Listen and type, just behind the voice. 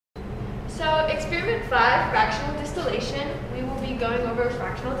So experiment 5, fractional distillation, we will be going over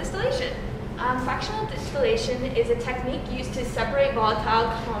fractional distillation. Fractional distillation is a technique used to separate volatile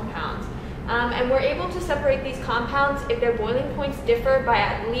compounds. And we're able to separate these compounds if their boiling points differ by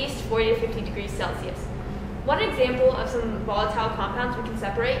at least 40 to 50 degrees Celsius. One example of some volatile compounds we can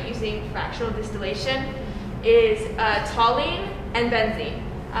separate using fractional distillation is toluene and benzene.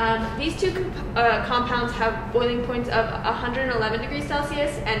 These two compounds have boiling points of 111 degrees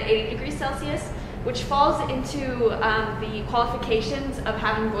Celsius and 80 degrees Celsius, which falls into the qualifications of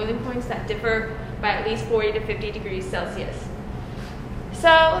having boiling points that differ by at least 40 to 50 degrees Celsius.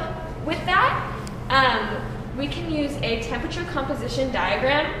 So with that, we can use a temperature composition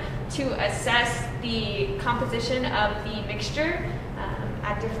diagram to assess the composition of the mixture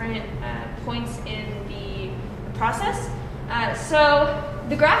at different points in the process. So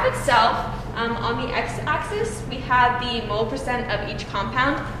the graph itself, on the x-axis, we have the mole percent of each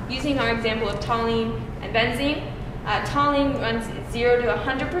compound using our example of toluene and benzene. Toluene runs 0 to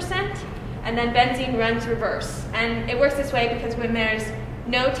 100%, and then benzene runs reverse. And it works this way because when there's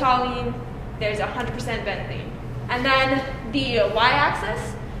no toluene, there's 100% benzene. And then the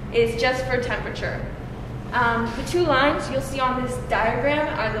y-axis is just for temperature. The two lines you'll see on this diagram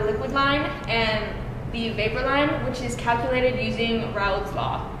are the liquid line and the vapor line, which is calculated using Raoult's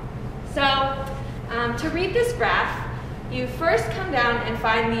law. So to read this graph, you first come down and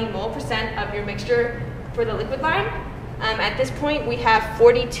find the mole percent of your mixture for the liquid line. At this point, we have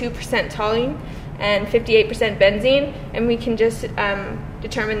 42% toluene and 58% benzene, and we can just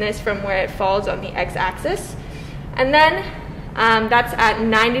determine this from where it falls on the x-axis. And then that's at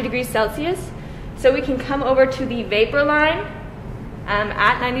 90 degrees Celsius. So we can come over to the vapor line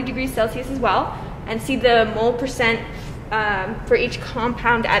at 90 degrees Celsius as well, and see the mole percent for each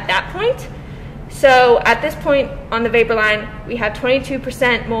compound at that point. So at this point on the vapor line, we have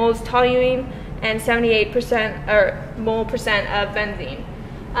 22% moles toluene and 78% or mole percent of benzene.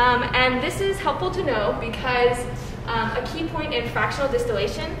 And this is helpful to know because a key point in fractional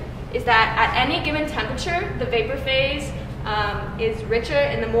distillation is that at any given temperature, the vapor phase is richer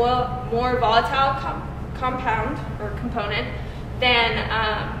in the more volatile compound or component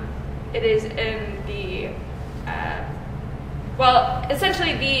than it is in the,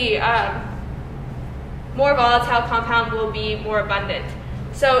 essentially the more volatile compound will be more abundant.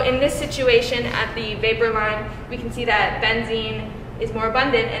 So in this situation at the vapor line, we can see that benzene is more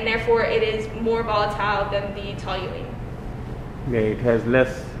abundant and therefore it is more volatile than the toluene. Yeah, it has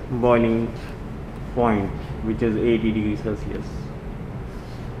less boiling point, which is 80 degrees Celsius.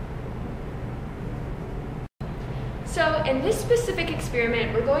 So in this specific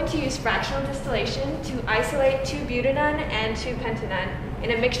experiment, we're going to use fractional distillation to isolate 2-butanone and 2-pentanone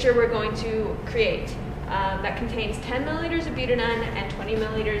in a mixture we're going to create that contains 10 milliliters of butanone and 20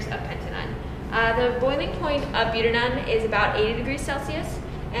 milliliters of pentanone. The boiling point of butanone is about 80 degrees Celsius,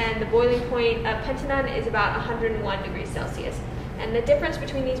 and the boiling point of pentanone is about 101 degrees Celsius. And the difference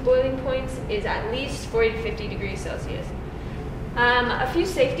between these boiling points is at least 40 to 50 degrees Celsius. A few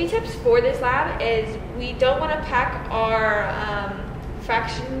safety tips for this lab is we don't want to pack our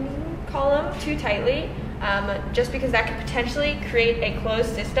fraction column too tightly, just because that could potentially create a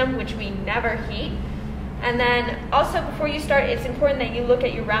closed system which we never heat. And then also before you start, it's important that you look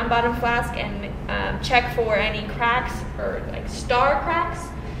at your round bottom flask and check for any cracks or like star cracks.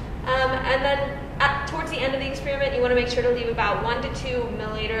 And then towards the end of the experiment, you want to make sure to leave about 1 to 2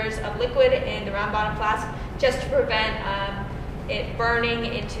 milliliters of liquid in the round bottom flask just to prevent it burning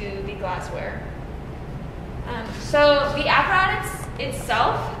into the glassware. So the apparatus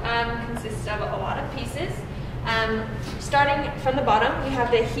itself consists of a lot of pieces. Starting from the bottom, we have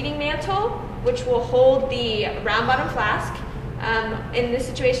the heating mantle, which will hold the round bottom flask. In this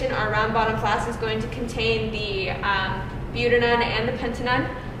situation, our round bottom flask is going to contain the butanone and the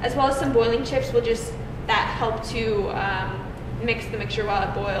pentanone, as well as some boiling chips that help to mix the mixture while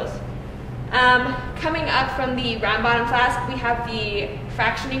it boils. Coming up from the round bottom flask, we have the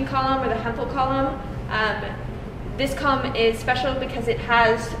fractioning column or the Hempel column. This column is special because it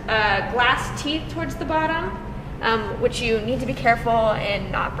has glass teeth towards the bottom, which you need to be careful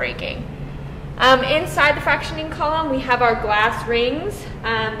in not breaking. Inside the fractioning column, we have our glass rings.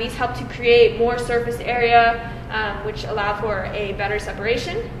 These help to create more surface area, which allow for a better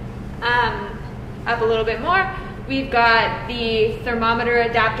separation. Up a little bit more, we've got the thermometer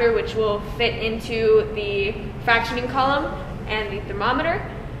adapter, which will fit into the fractioning column and the thermometer.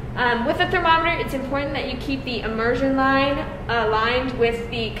 With the thermometer, it's important that you keep the immersion line aligned with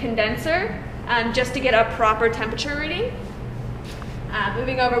the condenser just to get a proper temperature reading.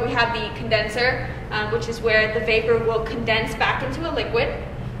 Moving over, we have the condenser, which is where the vapor will condense back into a liquid.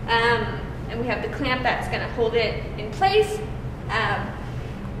 and we have the clamp that's going to hold it in place.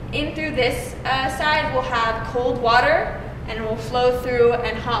 In through this side, we'll have cold water, and it will flow through,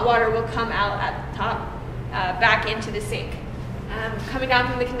 and hot water will come out at the top, back into the sink. Coming down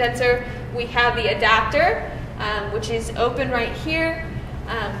from the condenser, we have the adapter, which is open right here,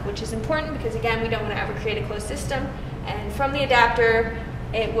 which is important because, again, we don't want to ever create a closed system. And from the adapter,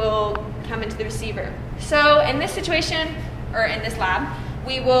 it will come into the receiver. So in this situation, or in this lab,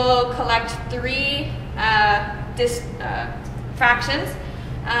 we will collect 3 fractions.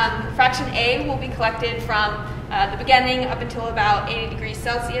 Fraction A will be collected from the beginning up until about 80 degrees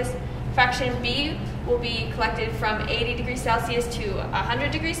Celsius. Fraction B will be collected from 80 degrees Celsius to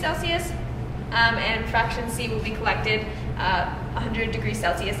 100 degrees Celsius. And fraction C will be collected 100 degrees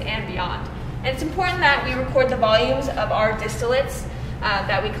Celsius and beyond. And it's important that we record the volumes of our distillates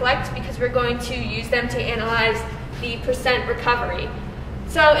that we collect, because we're going to use them to analyze the percent recovery.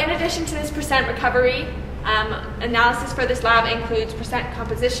 So in addition to this percent recovery, analysis for this lab includes percent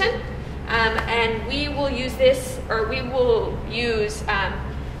composition, and we will use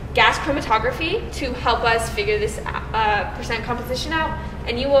gas chromatography to help us figure this percent composition out.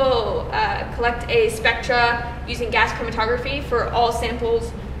 And you will collect a spectra using gas chromatography for all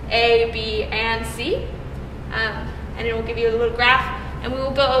samples A, B, and C, and it will give you a little graph, and we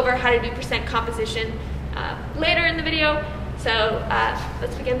will go over how to do percent composition later in the video. So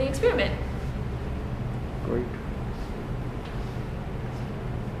let's begin the experiment. Great.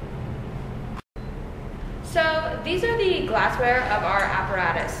 So these are the glassware of our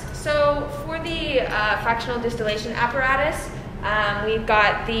apparatus. So for the fractional distillation apparatus, we've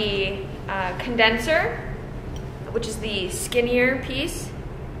got the condenser, which is the skinnier piece.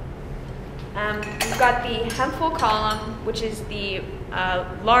 We've got the hempful column, which is the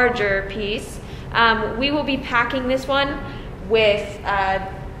larger piece. We will be packing this one with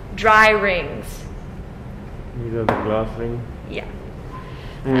dry rings. These are the glass rings? Yeah.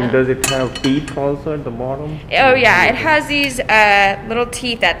 And does it have teeth also at the bottom? Oh yeah, it has these little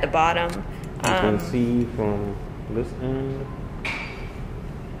teeth at the bottom. You can see from this end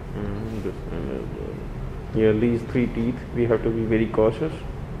and this end as well. Yeah, these 3 teeth, we have to be very cautious.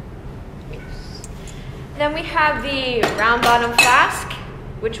 Then we have the round bottom flask,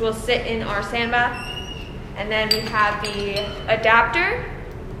 which will sit in our sandbath. And then we have the adapter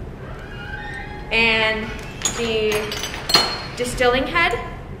and the distilling head.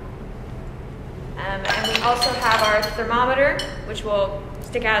 And we also have our thermometer, which will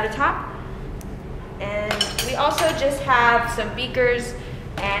stick out of the top. And we also just have some beakers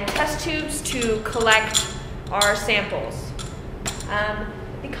and test tubes to collect our samples.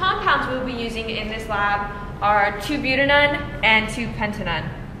 The compounds we'll be using in this lab are 2-butanone and 2-pentanone.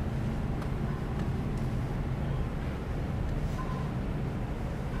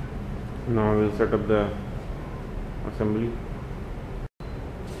 Now we'll set up the assembly.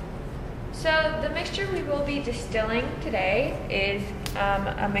 So the mixture we will be distilling today is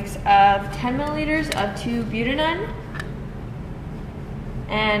a mix of 10 milliliters of 2-butanone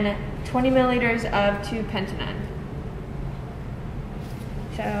and 20 milliliters of 2-pentanone.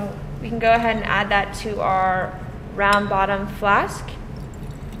 So we can go ahead and add that to our round bottom flask.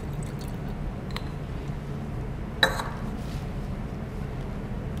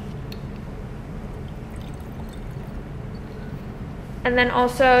 And then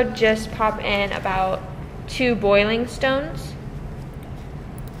also just pop in about 2 boiling stones.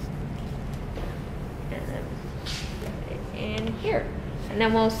 And then put it in here. And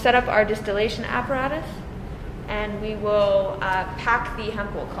then we'll set up our distillation apparatus, and we will pack the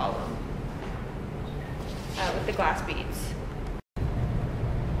hempful column with the glass beads.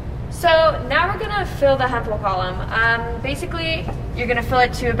 So now we're gonna fill the hempful column. Basically, you're gonna fill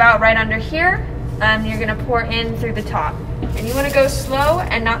it to about right under here, and you're gonna pour in through the top. And you wanna go slow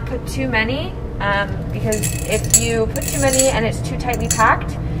and not put too many, because if you put too many and it's too tightly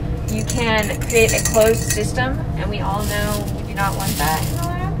packed, you can create a closed system, and we all know we do not want that in the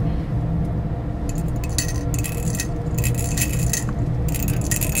lab.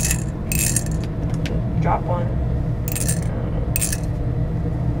 Drop one.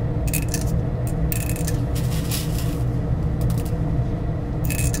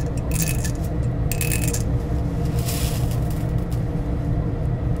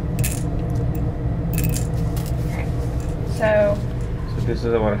 So this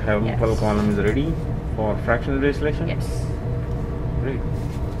is our hempful column is ready for fractional distillation? Yes. Great.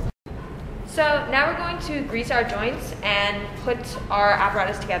 So now we're going to grease our joints and put our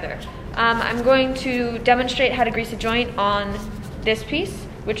apparatus together. I'm going to demonstrate how to grease a joint on this piece,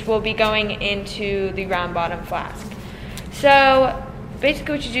 which will be going into the round bottom flask. So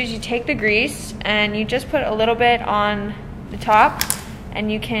basically what you do is you take the grease and you just put a little bit on the top,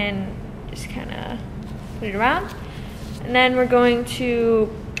 and you can just kind of put it around. And then we're going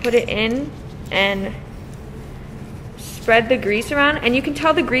to put it in and spread the grease around. And you can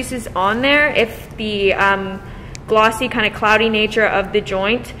tell the grease is on there if the glossy, kind of cloudy nature of the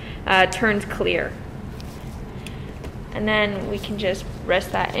joint turns clear. And then we can just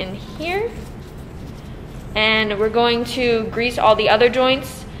rest that in here. And we're going to grease all the other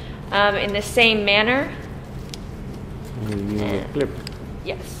joints in the same manner. Use a clip.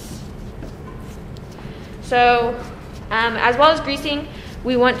 Yes. So, as well as greasing,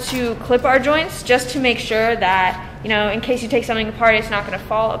 we want to clip our joints just to make sure that, you know, in case you take something apart, it's not going to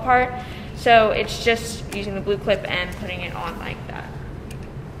fall apart. So it's just using the blue clip and putting it on like that.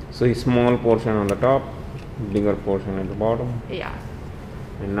 So a small portion on the top, bigger portion at the bottom. Yeah.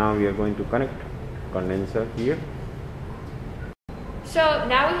 And now we are going to connect condenser here. So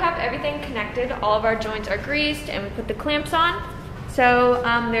now we have everything connected. All of our joints are greased and we put the clamps on. So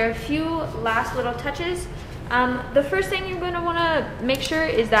there are a few last little touches. The first thing you're going to want to make sure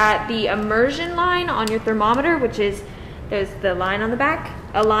is that the immersion line on your thermometer, which is, there's the line on the back,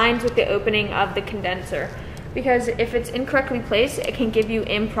 aligns with the opening of the condenser. Because if it's incorrectly placed, it can give you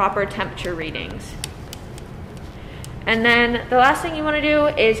improper temperature readings. And then the last thing you want to do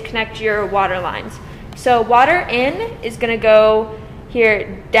is connect your water lines. So water in is going to go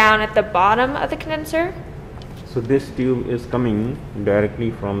here down at the bottom of the condenser. So this tube is coming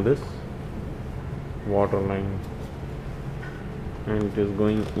directly from this water line, and it is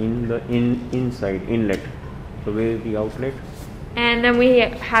going in the inside inlet. So where is the outlet? And then we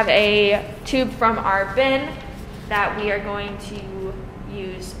have a tube from our bin that we are going to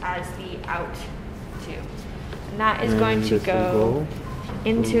use as the out tube. And that is going to go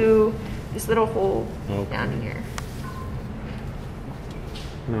into this little hole down here.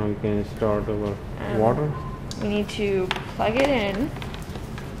 Now we can start our water. We need to plug it in.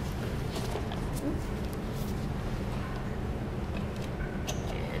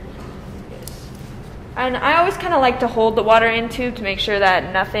 And I always kind of like to hold the water in tube to make sure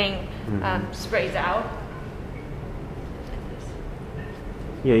that nothing sprays out.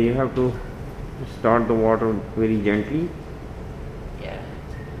 Yeah, you have to start the water very gently. Yeah.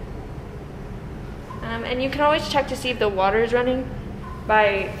 And you can always check to see if the water is running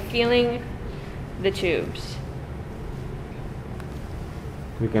by feeling the tubes.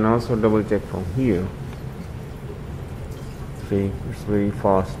 We can also double check from here. See, it's very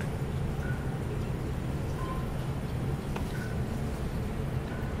fast.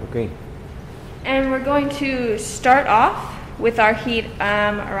 Okay. And we're going to start off with our heat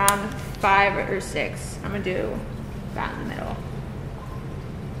around 5 or 6. I'm going to do that in the middle.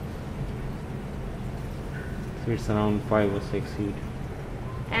 So it's around 5 or 6 heat.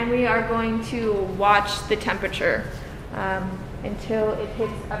 And we are going to watch the temperature until it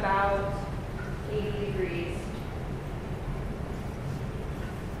hits about 80 degrees.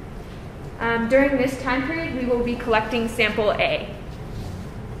 During this time period, we will be collecting sample A.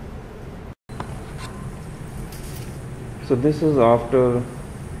 So this is after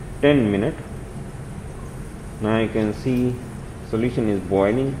 10 minutes. Now you can see solution is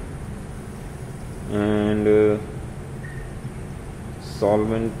boiling, and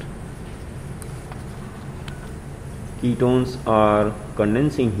solvent ketones are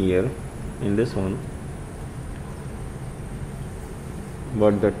condensing here in this one,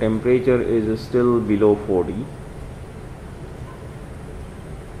 but the temperature is still below 40.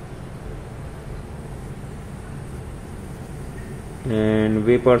 And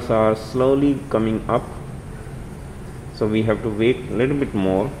vapors are slowly coming up, so we have to wait a little bit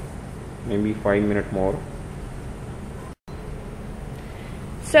more, maybe 5 minutes more.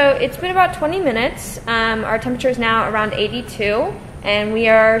 So it's been about 20 minutes. Our temperature is now around 82, and we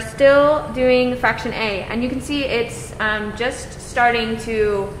are still doing fraction A. And you can see it's just starting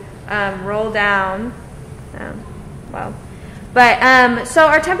to roll down. So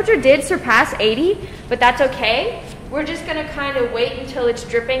our temperature did surpass 80, but that's okay. We're just going to kind of wait until it's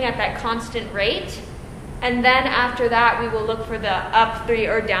dripping at that constant rate. And then after that, we will look for the up 3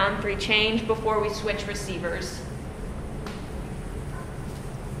 or down 3 change before we switch receivers.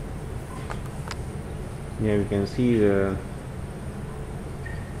 Yeah, we can see the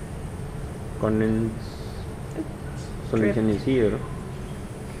condensed solution is here,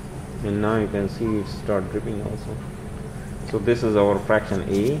 and now you can see it start dripping also. So this is our fraction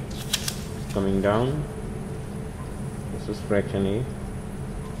A coming down. This is fraction A.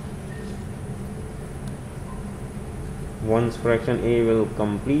 Once fraction A will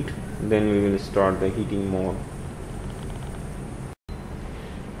complete, then we will start the heating mode.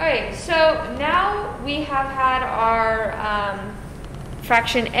 Alright, so now we have had our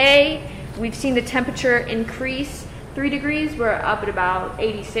fraction A. We've seen the temperature increase 3 degrees. We're up at about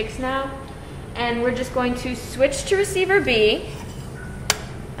 86 now. And we're just going to switch to receiver B.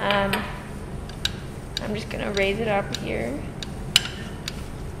 I'm just going to raise it up here.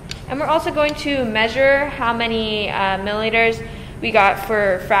 And we're also going to measure how many milliliters we got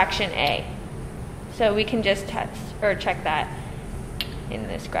for fraction A. So we can just test or check that in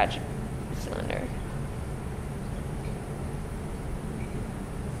this graduate cylinder.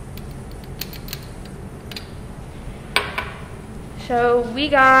 So we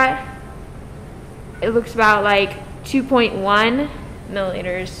got, it looks about like 2.1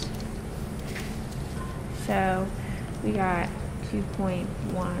 milliliters. So we got 2.1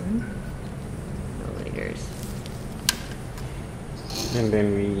 milliliters. And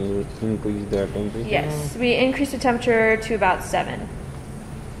then we increase the temperature? Yes, we increased the temperature to about 7.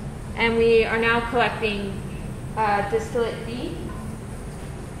 And we are now collecting distillate B.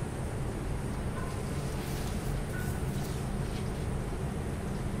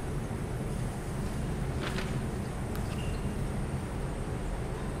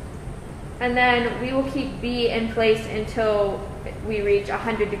 And then we will keep B in place until we reach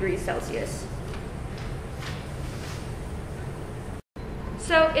 100 degrees Celsius.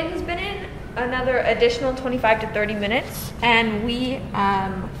 So it has been in another additional 25 to 30 minutes, and we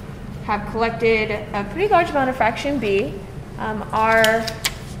have collected a pretty large amount of fraction B. Our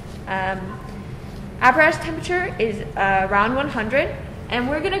apparatus temperature is around 100, and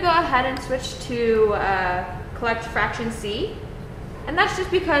we're going to go ahead and switch to collect fraction C. And that's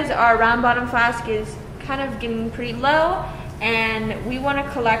just because our round bottom flask is kind of getting pretty low, and we want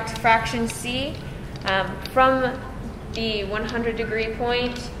to collect fraction C from the 100 degree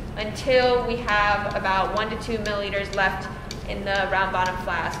point until we have about 1 to 2 milliliters left in the round bottom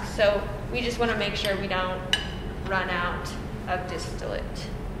flask. So we just want to make sure we don't run out of distillate.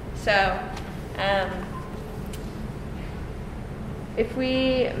 So if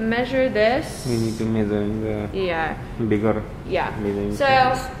we measure this, we need to measure in the bigger. Yeah.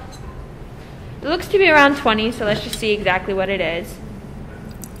 So it looks to be around 20. So let's just see exactly what it is.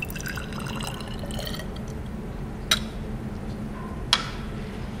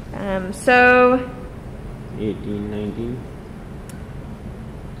 So 18, 19.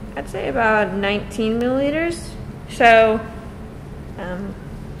 I'd say about 19 milliliters. So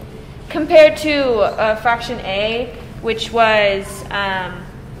compared to fraction A, which was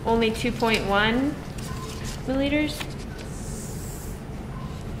only 2.1 milliliters,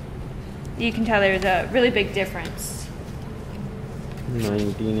 you can tell there's a really big difference.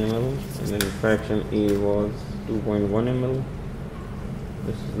 19 ml, and then fraction A was 2.1 ml.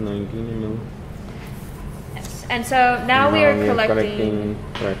 This is 19 ml. Yes. And so now we are collecting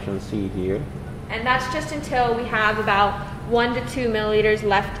fraction C here. And that's just until we have about 1 to 2 milliliters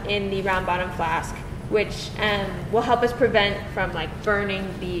left in the round bottom flask, which will help us prevent from like burning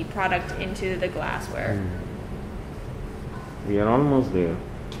the product into the glassware. We are almost there.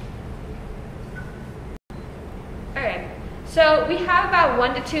 Okay, so we have about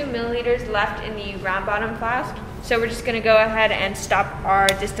 1 to 2 milliliters left in the round bottom flask. So we're just going to go ahead and stop our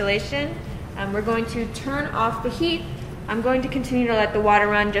distillation. We're going to turn off the heat. I'm going to continue to let the water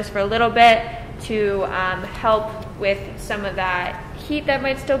run just for a little bit to help with some of that heat that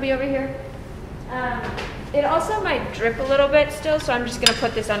might still be over here. It also might drip a little bit still, so I'm just going to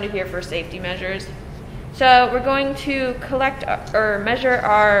put this under here for safety measures. So we're going to collect or measure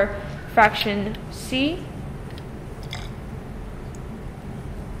our fraction C.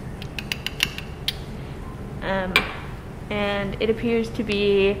 And it appears to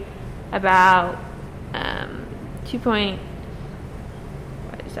be about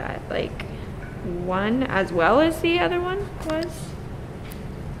 1 as well as the other one was.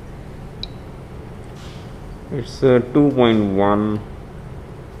 It's 2.1.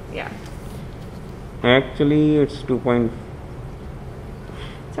 Yeah. Actually, it's 2.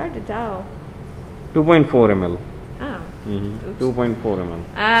 It's hard to tell. 2.4 ml. Oh. 2.4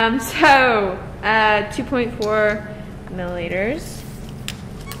 ml. So 2.4 milliliters.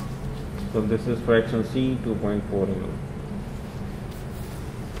 So this is fraction C, 2.4 ml.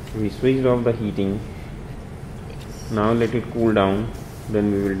 We switched off the heating. Now let it cool down,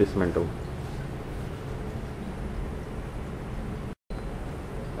 then we will dismantle.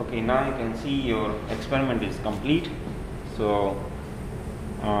 Okay, now you can see your experiment is complete. So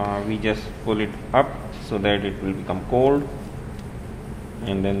we just pull it up so that it will become cold,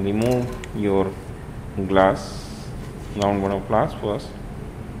 and then remove your glass, round bottom glass first,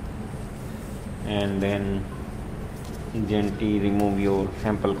 and then gently remove your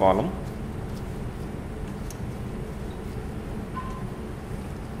sample column.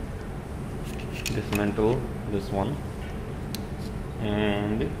 Dismantle this one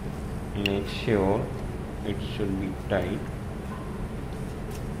and make sure it should be tight.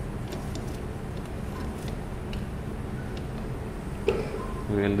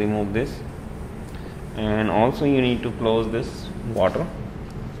 We will remove this, and also you need to close this water,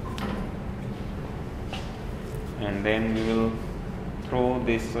 and then we will throw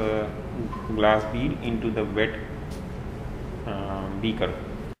this glass bead into the wet beaker.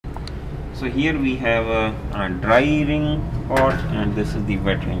 So here we have a dry ring part and this is the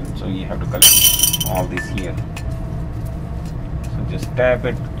wet ring, so you have to collect all this here. So just tap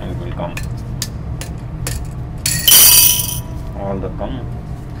it and it will come. All the come.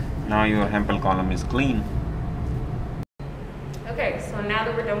 Now your sample column is clean. Okay, so now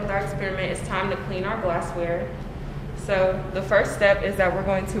that we're done with our experiment, it's time to clean our glassware. So the first step is that we're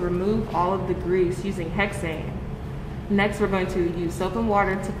going to remove all of the grease using hexane. Next, we're going to use soap and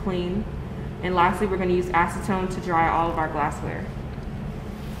water to clean. And lastly, we're going to use acetone to dry all of our glassware.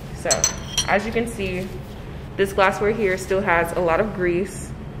 So, as you can see, this glassware here still has a lot of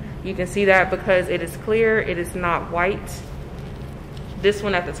grease. You can see that because it is clear, it is not white. This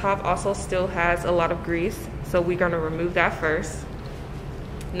one at the top also still has a lot of grease, so we're going to remove that first.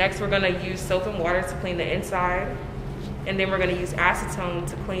 Next, we're going to use soap and water to clean the inside. And then we're going to use acetone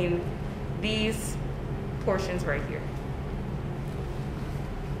to clean these portions right here.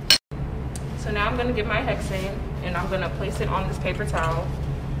 So now I'm going to get my hexane and I'm going to place it on this paper towel.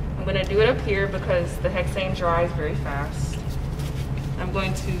 I'm going to do it up here because the hexane dries very fast. I'm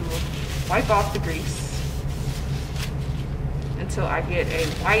going to wipe off the grease until I get a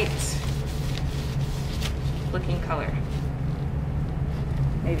white looking color.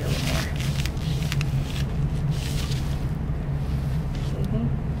 Maybe a little more.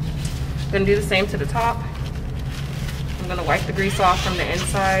 I'm going to do the same to the top. I'm going to wipe the grease off from the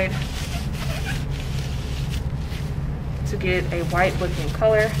inside to get a white looking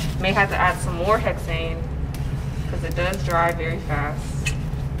color. May have to add some more hexane because it does dry very fast.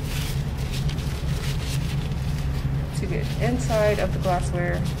 To get inside of the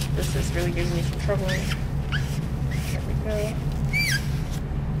glassware, this is really giving me some trouble. There we go.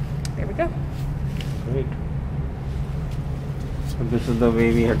 There we go. Great. So this is the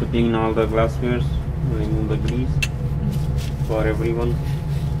way we have to clean all the glasswares, remove the grease for everyone.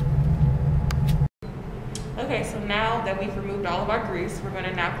 Okay, so now that we've removed all of our grease, we're going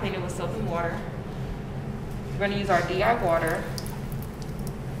to now clean it with soap and water. We're going to use our DI water.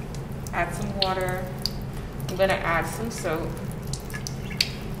 Add some water. I'm going to add some soap.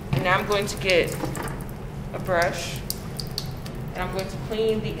 And now I'm going to get a brush and I'm going to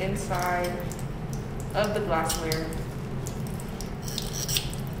clean the inside of the glassware,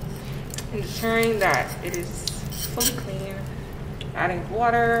 ensuring that it is fully clean. Adding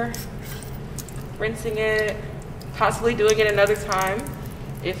water, rinsing it, possibly doing it another time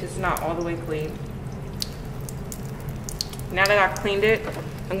if it's not all the way clean. Now that I've cleaned it,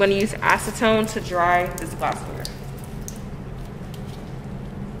 I'm going to use acetone to dry this glassware.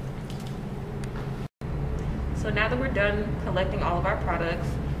 So now that we're done collecting all of our products,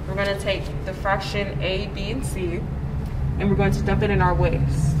 we're going to take the fraction A, B, and C, and we're going to dump it in our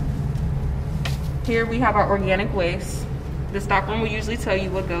waste. Here we have our organic waste. The stockroom will usually tell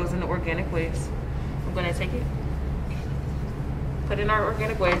you what goes in the organic waste. I'm going to take it, put in our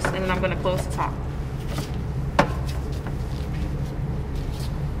organic waste, and then I'm going to close the top.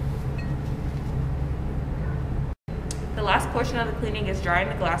 The last portion of the cleaning is drying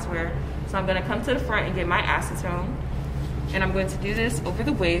the glassware. So I'm going to come to the front and get my acetone, and I'm going to do this over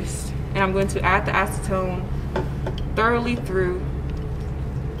the waste, and I'm going to add the acetone thoroughly through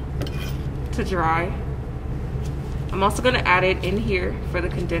to dry. I'm also going to add it in here for the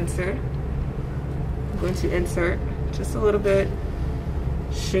condenser. I'm going to insert just a little bit,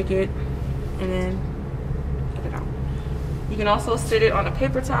 shake it, and then get it out. You can also sit it on a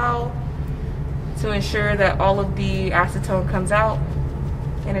paper towel to ensure that all of the acetone comes out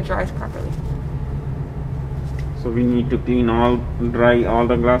and it dries properly. So we need to dry all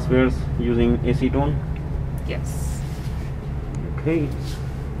the glasswares using acetone? Yes. Okay.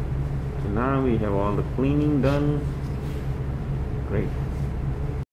 So now we have all the cleaning done. Great.